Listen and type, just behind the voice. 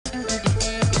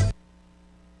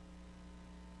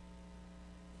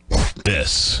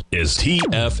This is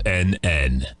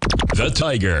TFNN, the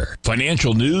Tiger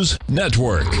Financial News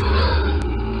Network.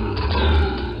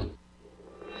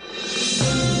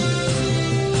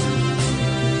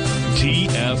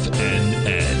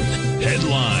 TFNN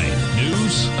Headline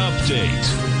News Update.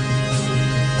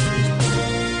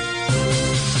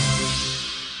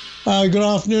 Good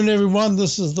afternoon, everyone.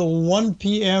 This is the 1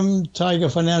 p.m. Tiger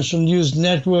Financial News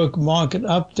Network Market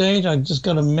Update. I just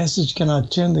got a message. Can I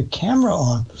turn the camera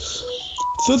on?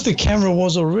 Thought the camera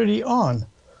was already on.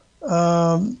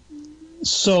 All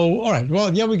right.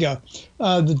 Well, here we go.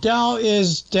 The Dow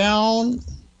is down.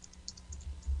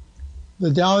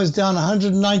 The Dow is down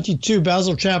 192.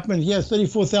 Basil Chapman here,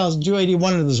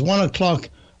 34,281. It is 1 o'clock.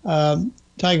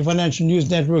 Tiger Financial News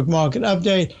Network Market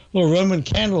Update. Little Roman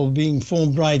candle being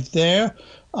formed right there.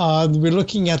 We're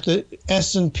looking at the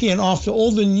S&P, and after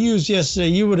all the news yesterday,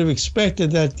 you would have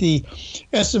expected that the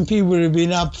S&P would have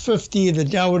been up 50, the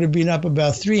Dow would have been up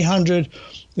about 300,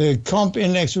 the comp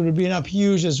index would have been up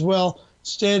huge as well.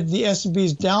 Instead, the S&P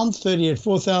is down 30 at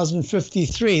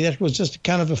 4,053. That was just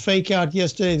kind of a fake out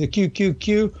yesterday, the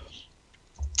QQQ.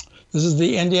 This is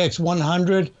the NDX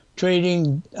 100.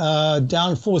 Trading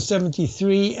down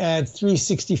 473 at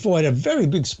 364. Had a very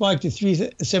big spike to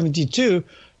 372.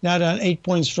 Now down 8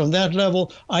 points from that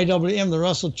level. IWM, the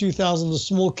Russell 2000, the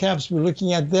small caps, we're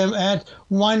looking at them at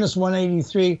minus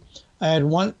 183 at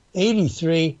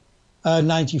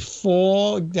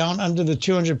 183.94, down under the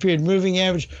 200 period moving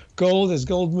average. Gold, as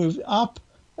gold moved up,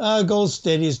 gold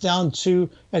steady is down to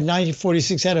at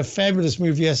 90.46. Had a fabulous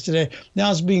move yesterday. Now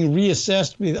it's being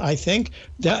reassessed. I think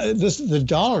the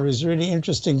dollar is really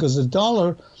interesting because the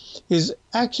dollar is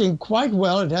acting quite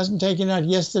well. It hasn't taken out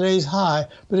yesterday's high,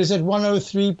 but it's at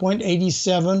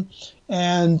 103.87,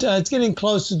 and it's getting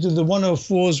closer to the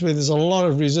 104s where there's a lot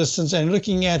of resistance. And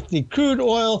looking at the crude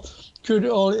oil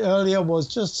earlier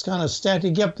was just kind of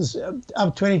static, up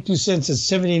 22 cents at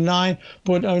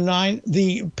 79.09.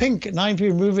 The pink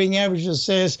 9-period moving average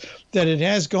says that it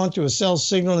has gone to a sell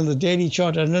signal in the daily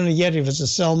chart. I don't know yet if it's a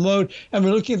sell mode. And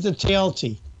we're looking at the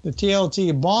TLT. The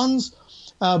TLT bonds.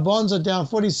 Bonds are down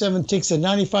 47 ticks at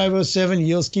 95.07.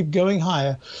 Yields keep going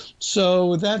higher. So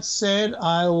with that said,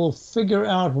 I will figure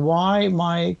out why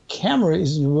my camera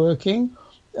isn't working.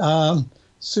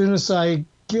 Soon as I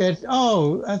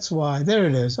that's why. There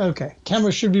it is. Okay.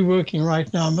 Camera should be working right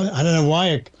now. I don't know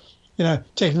why,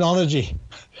 technology.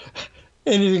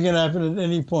 Anything can happen at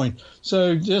any point.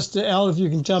 So just Al, if you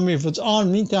can tell me if it's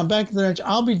on. Meantime, back at the ranch,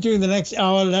 I'll be doing the next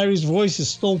hour. Larry's voice is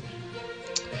still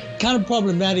kind of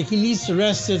problematic. He needs to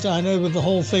rest it. I know with the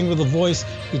whole thing with the voice,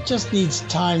 it just needs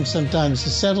time sometimes to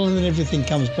settle, and then everything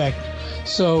comes back.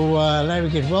 So Larry,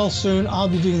 get well soon. I'll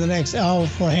be doing the next hour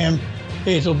for him.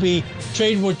 It'll be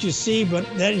trade what you see, but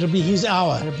it'll be his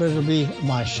hour, but it'll be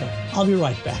my show. I'll be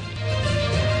right back.